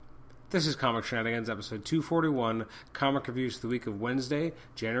This is Comic Shenanigans, episode 241, comic reviews for the week of Wednesday,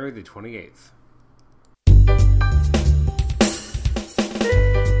 January the 28th.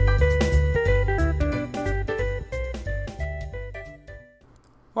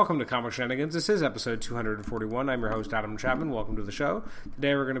 Welcome to Comic Shenanigans. This is episode 241. I'm your host, Adam Chapman. Welcome to the show.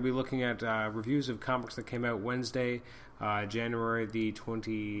 Today we're going to be looking at reviews of comics that came out Wednesday, January the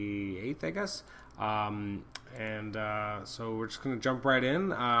 28th, I guess. So we're just going to jump right in.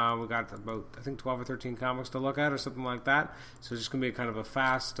 We got about, I think, 12 or 13 comics to look at or something like that. So it's just going to be kind of a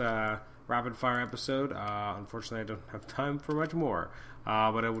fast, rapid-fire episode. Unfortunately, I don't have time for much more.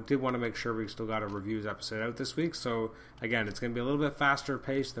 But I did want to make sure we still got a reviews episode out this week. So, again, it's going to be a little bit faster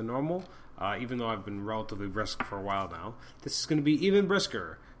paced than normal, even though I've been relatively brisk for a while now. This is going to be even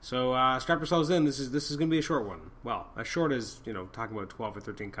brisker. So, strap yourselves in. This is going to be a short one. Well, as short as, talking about 12 or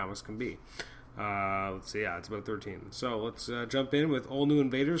 13 comics can be. Let's see, it's about 13. So, let's jump in with All New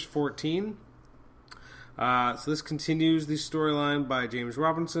Invaders 14. So, this continues the storyline by James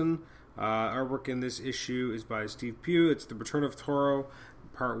Robinson. Artwork in this issue is by Steve Pugh. It's The Return of Toro,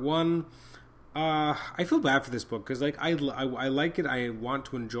 Part 1. I feel bad for this book because I like it. I want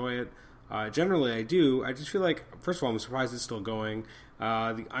to enjoy it. Generally, I do. I just feel like, first of all, I'm surprised it's still going.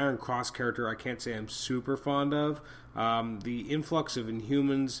 The Iron Cross character, I can't say I'm super fond of. The influx of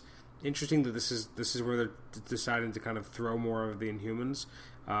Inhumans, interesting that this is where they're deciding to kind of throw more of the Inhumans.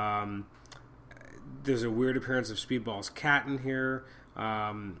 There's a weird appearance of Speedball's cat in here.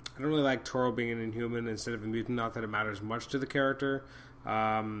 I don't really like Toro being an Inhuman instead of a mutant, not that it matters much to the character.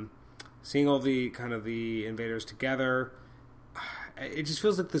 Seeing all the kind of the invaders together, it just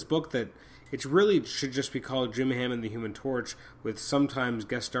feels like this book that it really should just be called Jim Hammond the Human Torch, with sometimes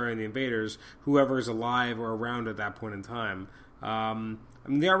guest starring the invaders, whoever is alive or around at that point in time.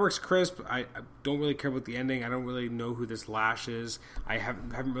 The artwork's crisp. I don't really care about the ending. I don't really know who this Lash is. I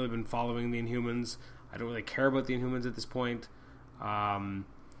haven't really been following the Inhumans. I don't really care about the Inhumans at this point. So I'm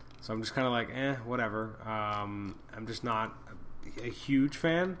just kind of like, whatever. I'm just not a huge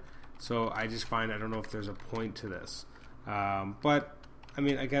fan. So I just find I don't know if there's a point to this. But,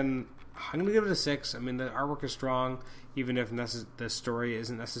 again, I'm going to give it a 6. The artwork is strong, even if the story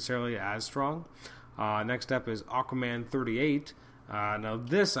isn't necessarily as strong. Next up is Aquaman 38. Now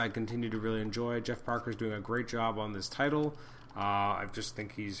this I continue to really enjoy. Jeff Parker's doing a great job on this title. I just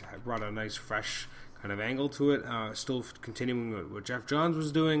think he's brought a nice, fresh kind of angle to it. Still continuing what Jeff Johns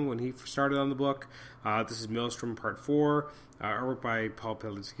was doing when he started on the book. This is Maelstrom Part 4, artwork by Paul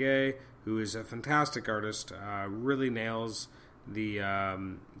Pelletier, who is a fantastic artist. Really nails the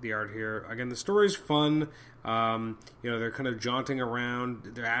art here. Again, the story's fun. They're kind of jaunting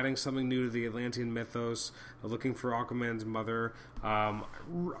around. They're adding something new to the Atlantean mythos, looking for Aquaman's mother.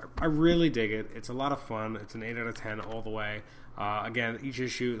 I really dig it. It's a lot of fun. It's an 8 out of 10 all the way. Again, each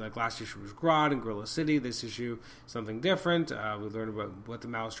issue, like last issue was Grodd and Gorilla City. This issue, something different. We learned about what the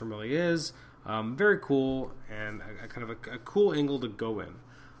Maelstrom really is. Very cool, and a kind of a cool angle to go in,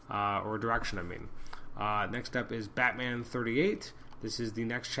 or direction, Next up is Batman 38. This is the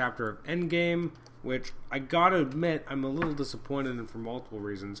next chapter of Endgame, which I gotta admit I'm a little disappointed in for multiple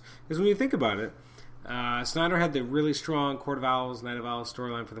reasons. Because when you think about it, Snyder had the really strong Court of Owls, Night of Owls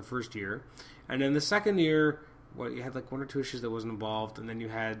storyline for the first year. And then the second year, you had like 1 or 2 issues that wasn't involved, and then you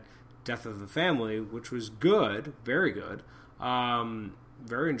had Death of the Family, which was good, very good,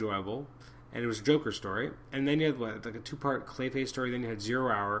 very enjoyable, and it was a Joker story. And then you had like a 2-part Clayface story, then you had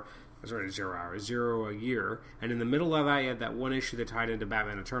Zero a Year, and in the middle of that you had that 1 issue that tied into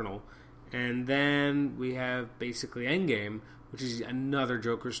Batman Eternal, and then we have basically Endgame, which is another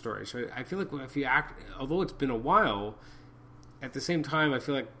Joker story. So I feel like if you although it's been a while, at the same time I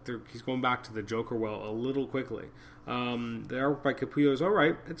feel like he's going back to the Joker well a little quickly. The artwork by Capullo is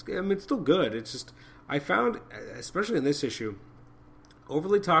alright. It's still good. It's just, I found, especially in this issue,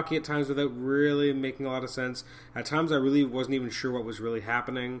 overly talky at times without really making a lot of sense. At times I really wasn't even sure what was really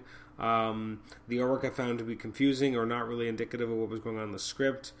happening. The artwork I found to be confusing or not really indicative of what was going on in the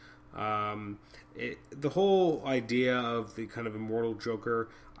script. The whole idea of the kind of immortal Joker,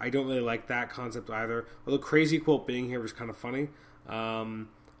 I don't really like that concept either. Although Crazy Quilt being here was kind of funny.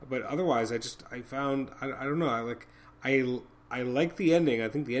 But otherwise, I found, I don't know, I like the ending. I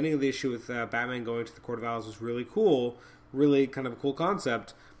think the ending of the issue with Batman going to the Court of Owls was really cool. Really kind of a cool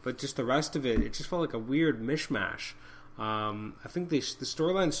concept. But just the rest of it just felt like a weird mishmash. I think the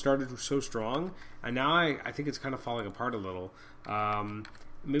storyline started so strong, and now I think it's kind of falling apart a little.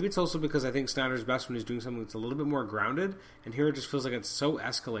 Maybe it's also because I think Snyder's best when he's doing something that's a little bit more grounded, and here it just feels like it's so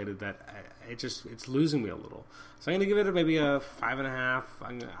escalated that it's losing me a little. So I'm going to give it maybe a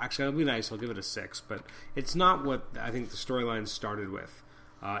 5.5. Actually, it'll be nice. I'll give it a 6, but it's not what I think the storyline started with.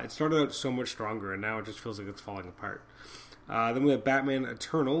 It started out so much stronger, and now it just feels like it's falling apart. Then we have Batman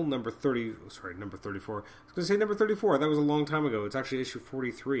Eternal, number 34. I was going to say number 34. That was a long time ago. It's actually issue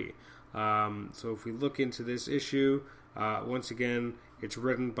 43. So if we look into this issue, once again, it's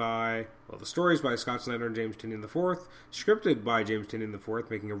written by, the story is by Scott Snyder and James Tynion IV, scripted by James Tynion IV,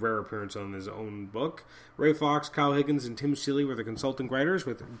 making a rare appearance on his own book. Ray Fox, Kyle Higgins, and Tim Seeley were the consulting writers,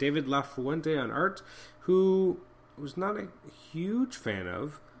 with David LaFuente on art, who was not a huge fan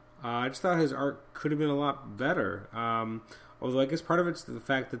of. I just thought his art could have been a lot better. Although I guess part of it's the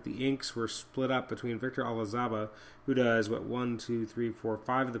fact that the inks were split up between Victor Alazaba, who does, 1, 2, 3, 4,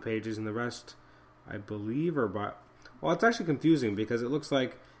 5 of the pages, and the rest, I believe, are by... Well, it's actually confusing, because it looks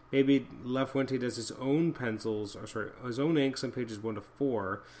like maybe LaFuente does his own his own inks on pages 1 to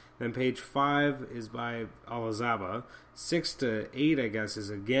 4. Then page 5 is by Alazaba. 6 to 8, I guess, is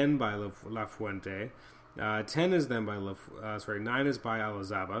again by LaFuente. 10 is then by 9 is by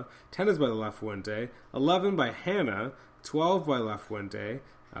Alazaba. 10 is by LaFuente. 11 by Hannah. 12 by LaFuente,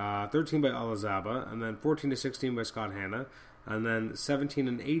 13 by Alazaba, and then 14 to 16 by Scott Hanna, and then 17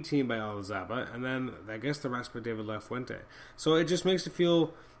 and 18 by Alazaba, and then I guess the rest by David LaFuente. So it just makes it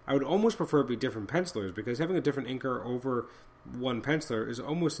feel, I would almost prefer it be different pencilers, because having a different inker over one penciler is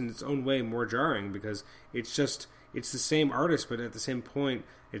almost in its own way more jarring, because it's the same artist, but at the same point,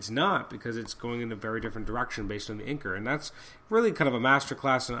 it's not, because it's going in a very different direction based on the inker. And that's really kind of a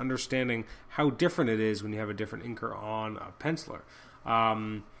masterclass in understanding how different it is when you have a different inker on a penciler.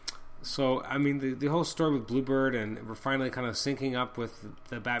 So, I mean, the whole story with Bluebird, and we're finally kind of syncing up with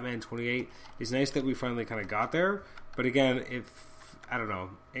the Batman 28, is nice that we finally kind of got there. But again, I don't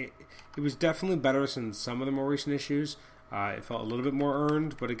know, it was definitely better than some of the more recent issues. It felt a little bit more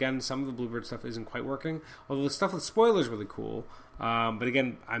earned, but again, some of the Bluebird stuff isn't quite working. Although the stuff with spoilers is really cool. But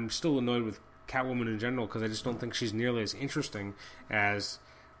again, I'm still annoyed with Catwoman in general, because I just don't think she's nearly as interesting as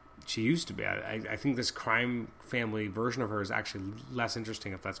she used to be. I think this crime family version of her is actually less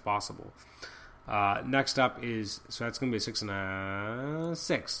interesting, if that's possible. Next up is, so that's going to be a 6. I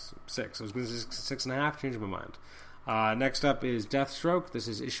was going to say 6.5, changed my mind. Next up is Deathstroke. This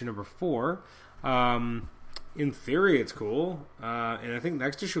is issue number 4. In theory, it's cool, and I think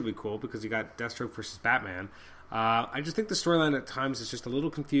next issue will be cool, because you got Deathstroke versus Batman. I just think the storyline at times is just a little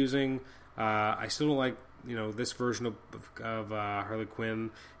confusing. I still don't like, this version of Harley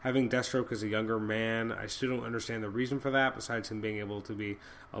Quinn having Deathstroke as a younger man. I still don't understand the reason for that, besides him being able to be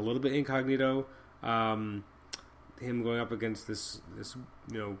a little bit incognito. Him going up against this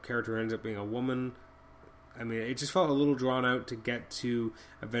character who ends up being a woman. I mean, it just felt a little drawn out to get to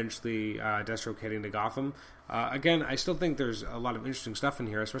eventually Deathstroke heading to Gotham. Again, I still think there's a lot of interesting stuff in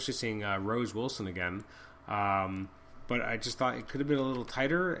here, especially seeing Rose Wilson again. But I just thought it could have been a little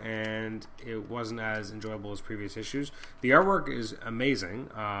tighter, and it wasn't as enjoyable as previous issues. The artwork is amazing.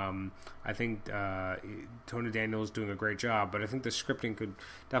 I think Tony Daniel is doing a great job, but I think the scripting could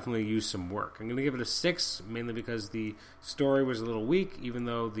definitely use some work. I'm going to give it a 6, mainly because the story was a little weak, even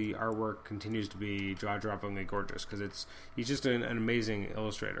though the artwork continues to be jaw-droppingly gorgeous, because he's just an amazing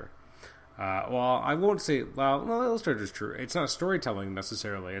illustrator. I won't say... Well, no, illustrator is true. It's not storytelling,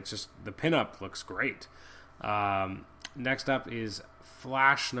 necessarily. It's just the pinup looks great. Next up is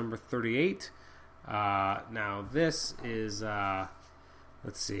Flash number 38. Now, this is...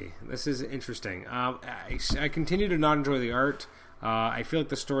 let's see. This is interesting. I continue to not enjoy the art. I feel like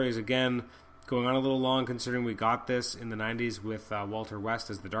the story is, again, going on a little long, considering we got this in the 90s with Walter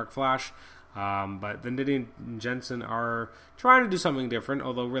West as the Dark Flash. But Venditti and Jensen are trying to do something different,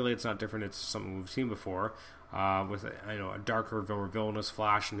 although really it's not different. It's something we've seen before, with a darker, more villainous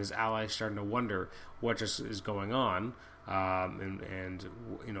Flash and his allies starting to wonder what just is going on, and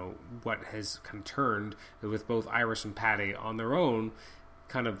what has kind of turned with both Iris and Patty on their own,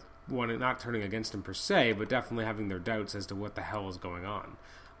 kind of not turning against him per se, but definitely having their doubts as to what the hell is going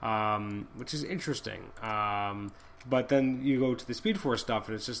on, which is interesting. But then you go to the Speed Force stuff,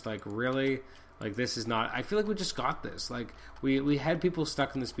 and it's just like, really? Like, this is not... I feel like we just got this. Like, we had people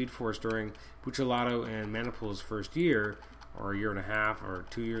stuck in the Speed Force during Buccellato and Manipul's first year, or a year and a half, or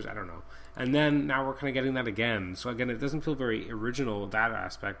 2 years, I don't know. And then now we're kind of getting that again. So again, it doesn't feel very original, that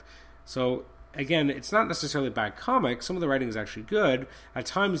aspect. So again, it's not necessarily a bad comic. Some of the writing is actually good. At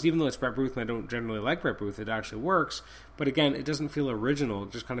times, even though it's Brett Booth, and I don't generally like Brett Booth, it actually works. But again, it doesn't feel original.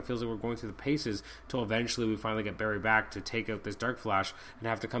 It just kind of feels like we're going through the paces till eventually we finally get Barry back to take out this Dark Flash and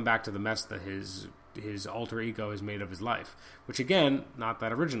have to come back to the mess that his alter ego has made of his life. Which again, not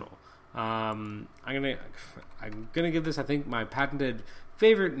that original. I'm gonna give this, I think, my patented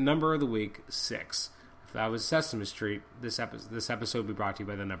favorite number of the week, 6. If that was Sesame Street, this episode would be brought to you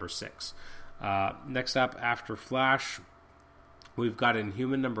by the number 6. Next up, after Flash, we've got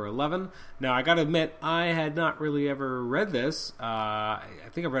Inhuman number 11. Now, I gotta admit, I had not really ever read this. I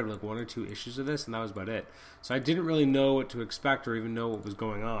think I read like 1 or 2 issues of this, and that was about it. So I didn't really know what to expect or even know what was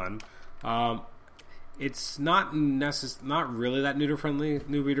going on. It's not really that new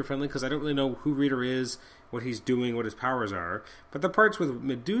reader friendly, because I don't really know who Reader is, what he's doing, what his powers are. But the parts with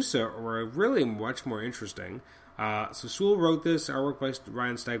Medusa were really much more interesting. So Sewell wrote this, artwork by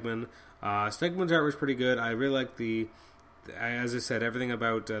Ryan Stegman. Stegman's art was pretty good. I really liked as I said, everything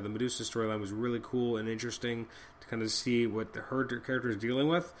about the Medusa storyline was really cool and interesting to kind of see what her character is dealing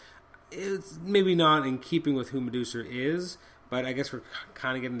with. It's maybe not in keeping with who Medusa is, but I guess we're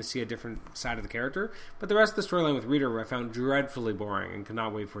kind of getting to see a different side of the character. But the rest of the storyline with Reader I found dreadfully boring and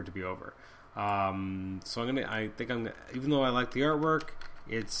cannot wait for it to be over. So even though I like the artwork,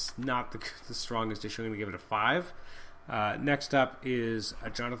 it's not the strongest issue. I'm going to give it a 5. Next up is a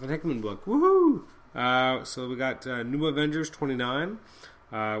Jonathan Hickman book. Woohoo! So we got New Avengers 29,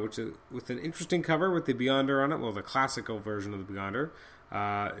 which is with an interesting cover with the Beyonder on it. Well, the classical version of the Beyonder.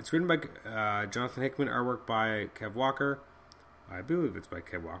 It's written by Jonathan Hickman, artwork by Kev Walker. I believe it's by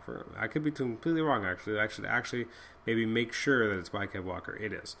Kev Walker. I could be completely wrong, actually. I should actually maybe make sure that it's by Kev Walker.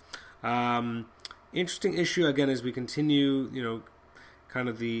 It is. Interesting issue, again, as we continue, kind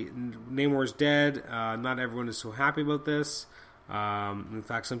of the Namor's dead. Not everyone is so happy about this. In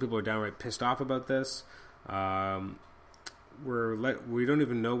fact, some people are downright pissed off about this. We don't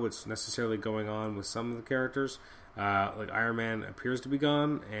even know what's necessarily going on with some of the characters. Like Iron Man appears to be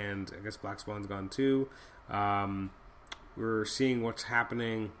gone, and I guess Black Swan's gone too. We're seeing what's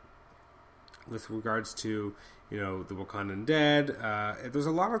happening with regards to the Wakandan dead. There's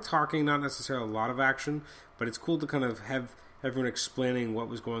a lot of talking, not necessarily a lot of action, but it's cool to kind of have everyone explaining what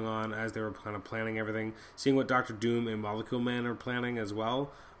was going on as they were kind of planning everything, seeing what Dr. Doom and Molecule Man are planning as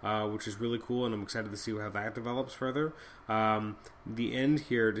well, which is really cool, and I'm excited to see how that develops further. The end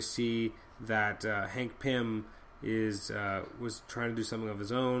here to see that Hank Pym was trying to do something of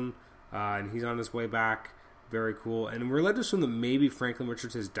his own, and he's on his way back. Very cool. And we're led to assume that maybe Franklin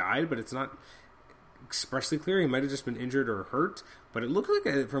Richards has died, but it's not expressly clear. He might have just been injured or hurt, but it looked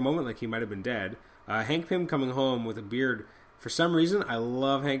like for a moment like he might have been dead. Hank Pym coming home with a beard. For some reason, I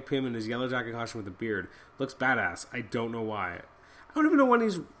love Hank Pym in his yellow jacket costume with a beard. Looks badass. I don't know why. I don't even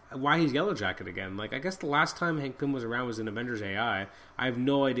know why he's yellow jacket again. Like, I guess the last time Hank Pym was around was in Avengers AI. I have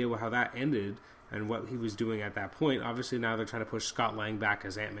no idea how that ended and what he was doing at that point. Obviously, now they're trying to push Scott Lang back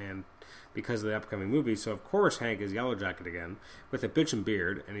as Ant-Man because of the upcoming movie. So, of course, Hank is yellow jacket again with a bitchin'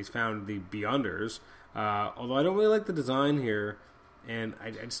 beard, and he's found the Beyonders. Although I don't really like the design here, and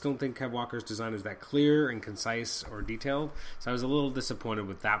I just don't think Kev Walker's design is that clear and concise or detailed. So I was a little disappointed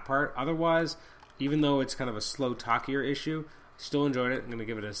with that part. Otherwise, even though it's kind of a slow, talkier issue, I still enjoyed it. I'm going to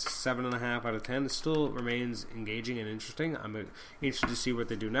give it a 7.5 out of 10. It still remains engaging and interesting. I'm interested to see what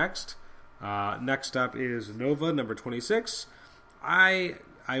they do next. Next up is Nova, number 26. I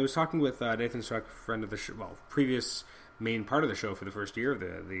was talking with Nathan Struck, friend of the show, previous main part of the show for the first year of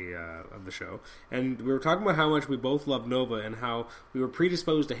the show, and we were talking about how much we both love Nova and how we were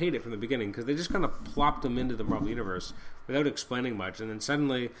predisposed to hate it from the beginning because they just kind of plopped him into the Marvel Universe without explaining much, and then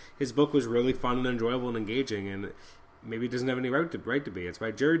suddenly his book was really fun and enjoyable and engaging, and maybe it doesn't have any right to be. It's by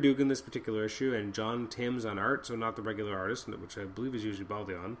Jerry Dugan, this particular issue, and John Timms on art, so not the regular artist, which I believe is usually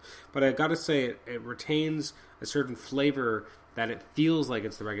Baldeon. But I gotta say, it retains a certain flavor that it feels like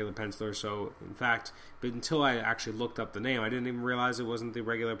it's the regular penciler. So, in fact, but until I actually looked up the name, I didn't even realize it wasn't the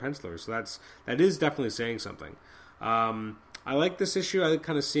regular penciler. So that is definitely saying something. I like this issue. I like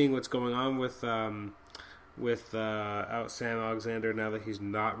kind of seeing what's going on with Sam Alexander now that he's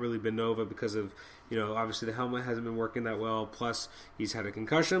not really been Nova because of, obviously the helmet hasn't been working that well. Plus, he's had a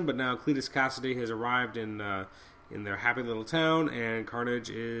concussion. But now Cletus Cassidy has arrived in their happy little town, and Carnage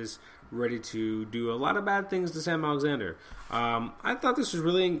is ready to do a lot of bad things to Sam Alexander. I thought this was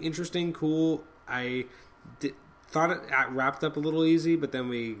really interesting, cool. I thought it wrapped up a little easy, but then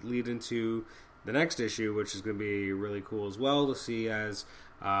we lead into the next issue, which is going to be really cool as well to see as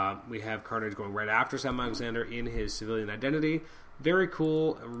we have Carnage going right after Sam Alexander in his civilian identity. Very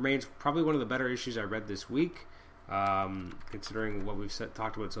cool. It remains probably one of the better issues I read this week, considering what we've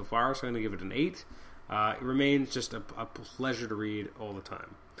talked about so far, so I'm going to give it an 8. It remains just a pleasure to read all the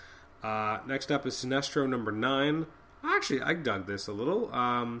time. Next up is Sinestro number 9. Actually, I dug this a little.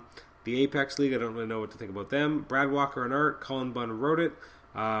 The Apex League, I don't really know what to think about them. Brad Walker on art, Colin Bunn wrote it.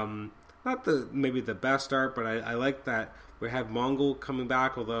 Not maybe the best art, but I like that we have Mongol coming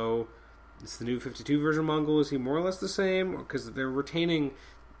back, although it's the new 52 version Mongol. Is he more or less the same? Because they're retaining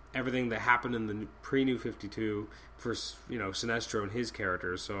everything that happened in the pre-new 52 for, Sinestro and his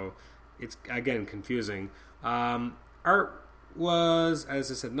characters, so it's, again, confusing. Art was,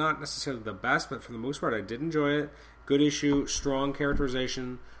 as I said, not necessarily the best, but for the most part, I did enjoy it. Good issue, strong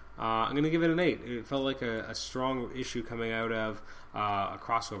characterization. I'm going to give it an 8. It felt like a strong issue coming out of a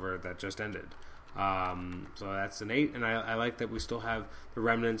crossover that just ended. So that's an 8, and I like that we still have the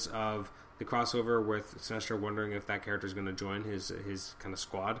remnants of the crossover with Sinestro wondering if that character is going to join his kind of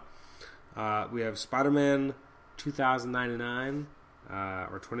squad. We have Spider-Man 2099,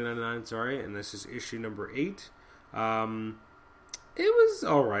 or 2099, sorry, and this is issue number 8. It was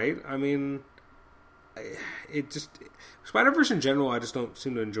alright. I mean, Spider-Verse in general, I just don't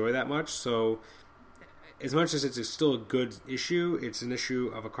seem to enjoy that much, so as much as it's still a good issue, it's an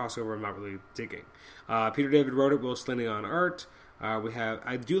issue of a crossover I'm not really digging. Peter David wrote it, Will Slaney on art.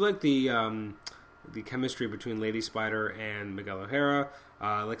 I do like the chemistry between Lady Spider and Miguel O'Hara.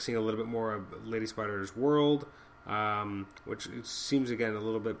 I like seeing a little bit more of Lady Spider's world, which seems, again, a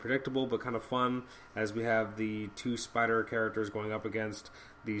little bit predictable, but kind of fun, as we have the two Spider characters going up against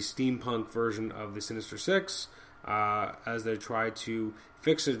the steampunk version of the Sinister Six, as they try to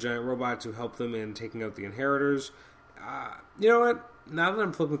fix a giant robot to help them in taking out the Inheritors. You know what? Now that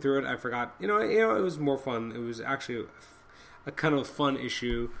I'm flipping through it, I forgot. It was more fun. It was actually a kind of fun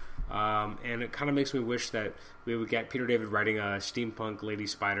issue, and it kind of makes me wish that we would get Peter David writing a steampunk Lady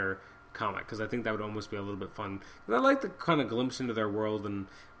Spider comic, because I think that would almost be a little bit fun. I like the kind of glimpse into their world and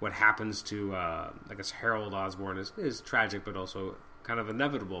what happens to, I guess, Harold Osborn is tragic, but also kind of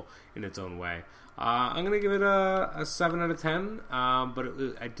inevitable in its own way. I'm going to give it a 7 out of 10,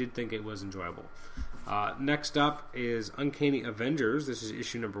 but I did think it was enjoyable. Next up is Uncanny Avengers. This is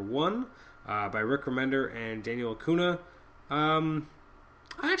issue number 1 by Rick Remender and Daniel Acuna. I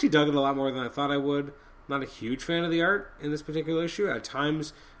actually dug it a lot more than I thought I would. I'm not a huge fan of the art in this particular issue. At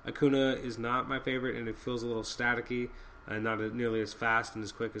times, Acuna is not my favorite, and it feels a little staticky and not nearly as fast and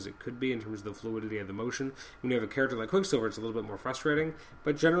as quick as it could be in terms of the fluidity of the motion. When you have a character like Quicksilver, it's a little bit more frustrating.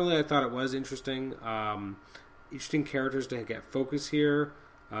 But generally, I thought it was interesting. Interesting characters to get focus here.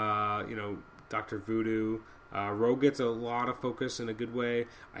 Dr. Voodoo. Rogue gets a lot of focus in a good way.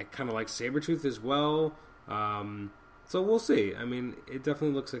 I kind of like Sabretooth as well. So we'll see. I mean, it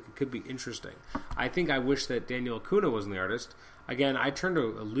definitely looks like it could be interesting. I think I wish that Daniel Acuna wasn't the artist. Again, I turned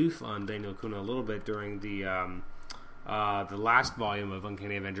aloof on Daniel Acuna a little bit during the last volume of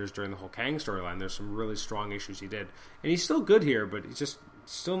Uncanny Avengers during the whole Kang storyline. There's some really strong issues he did. And he's still good here, but he's just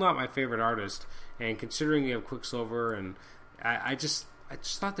still not my favorite artist. And considering you have Quicksilver, and I just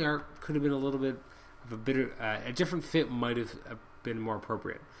thought the art could have been a little bit of a different fit might have been more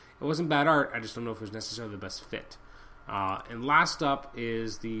appropriate. It wasn't bad art, I just don't know if it was necessarily the best fit. And last up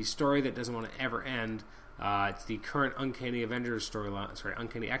is the story that doesn't want to ever end. It's the current Uncanny Avengers storyline,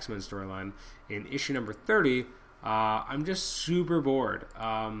 Uncanny X-Men storyline in issue number 30. I'm just super bored.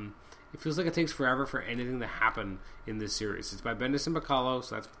 It feels like it takes forever for anything to happen in this series. It's by Bendis and Bacallo,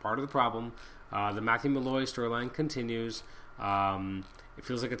 so that's part of the problem. The Matthew Malloy storyline continues. It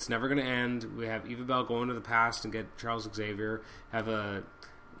feels like it's never going to end. We have Eva Bell going to the past and get Charles Xavier, have a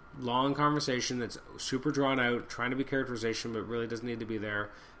long conversation that's super drawn out, trying to be characterization, but really doesn't need to be there.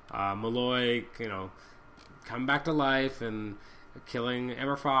 Malloy, coming back to life and killing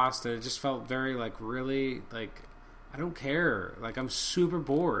Emma Frost, and it just felt very, really, I don't care. I'm super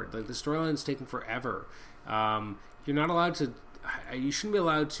bored. The storyline's taking forever. You're not allowed to... You shouldn't be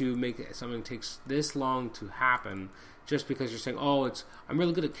allowed to make something takes this long to happen just because you're saying, I'm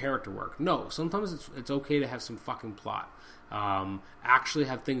really good at character work. No, sometimes it's okay to have some fucking plot. Actually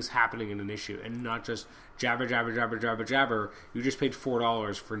have things happening in an issue and not just jabber, jabber, jabber, jabber, jabber. You just paid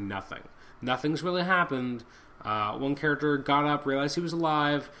 $4 for nothing. Nothing's really happened. One character got up, realized he was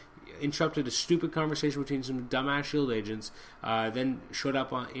alive, interrupted a stupid conversation between some dumbass S.H.I.E.L.D. agents, then showed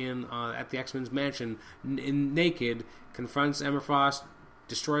up at the X-Men's mansion naked, confronts Emma Frost,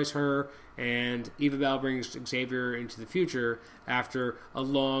 destroys her, and Eva Bell brings Xavier into the future after a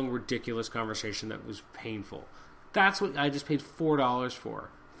long, ridiculous conversation that was painful. That's what I just paid $4 for.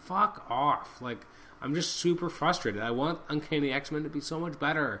 Fuck off. I'm just super frustrated. I want Uncanny X-Men to be so much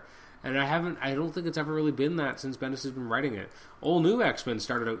better. And I don't think it's ever really been that since Bendis has been writing it. All New X-Men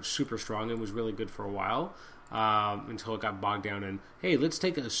started out super strong and was really good for a while, until it got bogged down in, hey, let's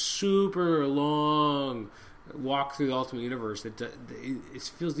take a super long walk through the Ultimate Universe. It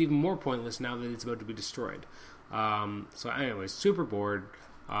feels even more pointless now that it's about to be destroyed. So anyways, super bored.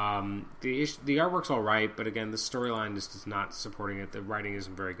 The artwork's alright, but again, the storyline just is not supporting it. The writing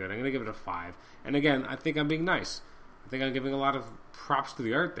isn't very good. I'm going to give it a 5. And again, I think I'm being nice. I think I'm giving a lot of props to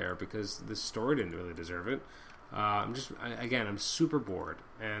the art there because the story didn't really deserve it. I'm super bored.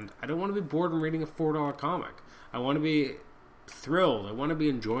 And I don't want to be bored when reading a $4 comic. I want to be thrilled. I want to be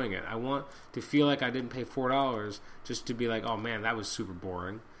enjoying it. I want to feel like I didn't pay $4 just to be like, oh man, that was super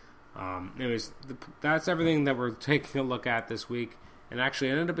boring. Anyways, that's everything that we're taking a look at this week. And actually,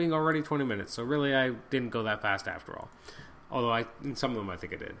 it ended up being already 20 minutes. So really, I didn't go that fast after all. Although in some of them, I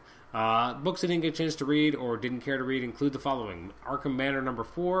think I did. Books I didn't get a chance to read or didn't care to read include the following: Arkham Manor number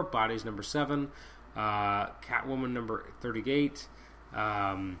 4, Bodies number 7, Catwoman number 38,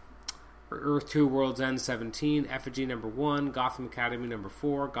 Earth 2 World's End 17, Effigy number 1, Gotham Academy number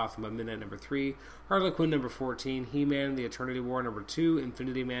 4, Gotham at Midnight number 3, Harley Quinn number 14, He-Man The Eternity War number 2,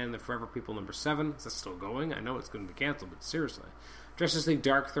 Infinity Man The Forever People number 7. Is that still going? I know it's going to be canceled, but seriously. Justice League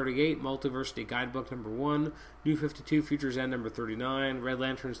Dark 38, Multiversity Guidebook number 1, New 52 Future's End number 39, Red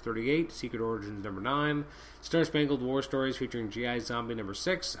Lanterns 38, Secret Origins number 9, Star Spangled War Stories featuring G.I. Zombie number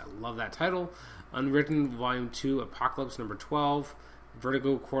 6. I love that title. Unwritten Volume 2 Apocalypse number 12,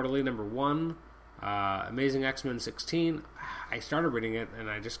 Vertigo Quarterly number 1, Amazing X-Men 16. I started reading it and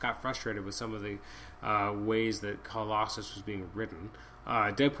I just got frustrated with some of the ways that Colossus was being written.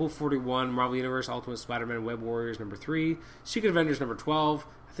 Deadpool 41, Marvel Universe Ultimate Spider-Man Web Warriors number 3, Secret Avengers number 12.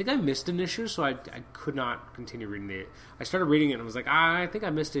 I think I missed an issue, so I could not continue reading it. I started reading it and was like, I think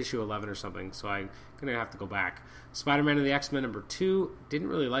I missed issue 11 or something, so I'm going to have to go back. Spider-Man and the X-Men number 2, didn't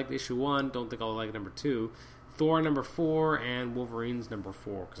really like issue 1, don't think I'll like number 2. Thor number 4, and Wolverine's number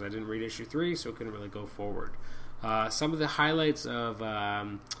 4, because I didn't read issue 3, so it couldn't really go forward. Some of the highlights of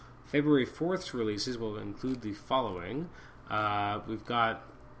February 4th's releases will include the following. We've got,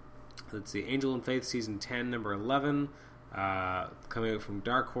 let's see, Angel and Faith Season 10, number 11, coming out from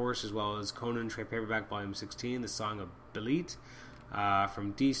Dark Horse, as well as Conan Trade Paperback Volume 16, The Song of Belit.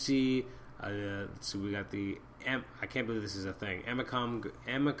 From DC, let's see, we got the, I can't believe this is a thing,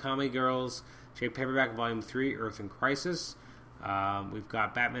 Amakami Girls Trade Paperback Volume 3, Earth in Crisis. We've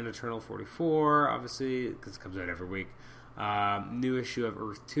got Batman Eternal 44, obviously, because it comes out every week. New issue of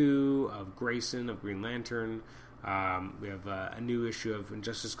Earth 2, of Grayson, of Green Lantern. We have a new issue of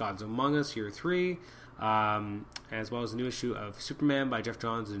Injustice Gods Among Us, Year 3, as well as a new issue of Superman by Jeff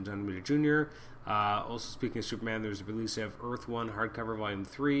Johns and John Romita Jr. Also, speaking of Superman, there's a release of Earth 1 hardcover Volume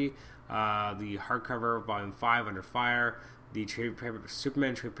 3, the hardcover Volume 5 Under Fire, the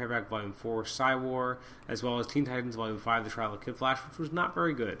Superman Trade Paperback Volume 4 Psy-War, as well as Teen Titans Volume 5 The Trial of Kid Flash, which was not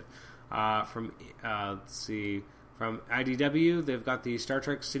very good. From IDW, they've got the Star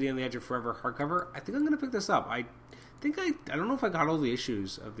Trek City on the Edge of Forever hardcover. I think I'm going to pick this up. I don't know if I got all the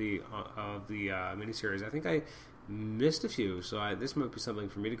issues of the miniseries. I think I missed a few, so this might be something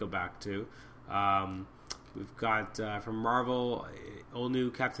for me to go back to. We've got from Marvel, all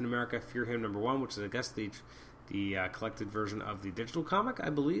new Captain America Fear Him number 1, which is, I guess, the collected version of the digital comic, I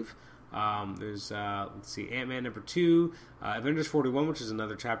believe. There's, let's see, Ant-Man number 2, Avengers 41, which is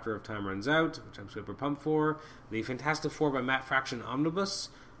another chapter of Time Runs Out, which I'm super pumped for, the Fantastic Four by Matt Fraction Omnibus,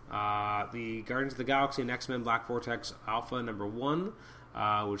 the Guardians of the Galaxy and X-Men Black Vortex Alpha number 1,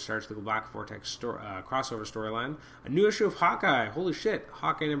 which starts the Black Vortex crossover storyline, a new issue of Hawkeye, holy shit,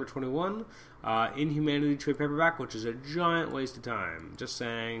 Hawkeye number 21, Inhumanity trade paperback, which is a giant waste of time, just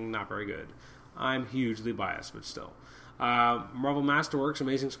saying, not very good. I'm hugely biased, but still. Marvel Masterworks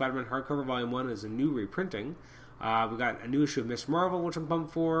Amazing Spider-Man hardcover Volume 1 is a new reprinting. We got a new issue of Miss Marvel, which I'm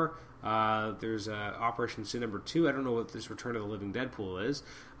pumped for. There's Operation Sin number 2. I don't know what this Return of the Living Deadpool is.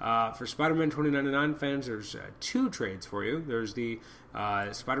 For Spider-Man 2099 fans, there's 2 trades for you. There's the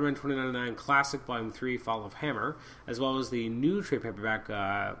Spider-Man 2099 Classic Volume 3 Fall of Hammer, as well as the new trade paperback,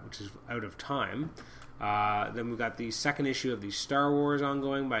 which is Out of Time. Then we've got the second issue of the Star Wars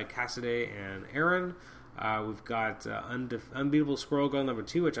ongoing by Cassidy and Aaron. We've got Unbeatable Squirrel Girl number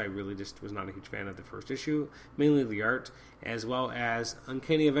 2, which I really just was not a huge fan of the first issue, mainly the art, as well as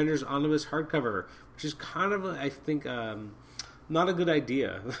Uncanny Avengers Omnibus hardcover, which is kind of, I think, not a good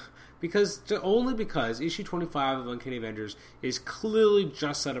idea. Only because issue 25 of Uncanny Avengers is clearly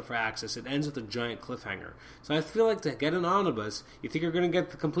just set up for Access. It ends with a giant cliffhanger. So I feel like to get an omnibus, you think you're going to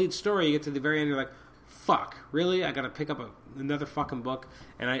get the complete story, you get to the very end, you're like, fuck, really? I gotta pick up another fucking book.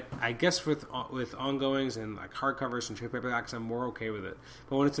 And I guess with ongoings and like hardcovers and trade paperbacks, I'm more okay with it.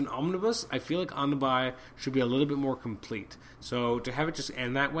 But when it's an omnibus, I feel like Omnibuy should be a little bit more complete. So to have it just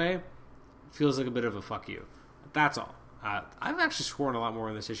end that way feels like a bit of a fuck you. That's all. I've actually sworn a lot more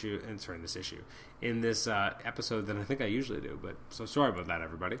in this episode than I think I usually do. But so sorry about that,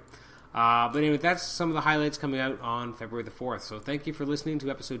 everybody. But anyway, that's some of the highlights coming out on February the 4th. So thank you for listening to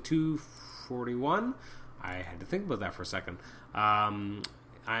episode 241. I had to think about that for a second. I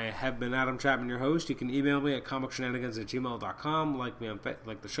have been Adam Chapman, your host. You can email me at comicshenanigans@gmail.com. Like me on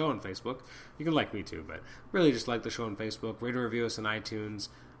like the show on Facebook. You can like me too, but really just like the show on Facebook. Rate and review us on iTunes.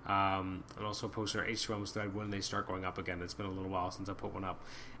 and also posting our H-Films thread when they start going up again. It's been a little while since I put one up.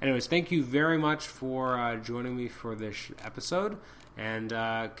 Anyways, thank you very much for joining me for this episode, and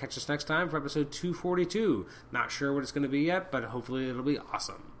catch us next time for episode 242. Not sure what it's going to be yet, but hopefully it'll be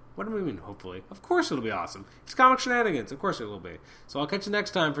awesome. What do we mean, hopefully? Of course it'll be awesome. It's Comic Shenanigans. Of course it will be. So I'll catch you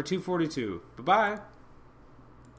next time for 242. Bye-bye.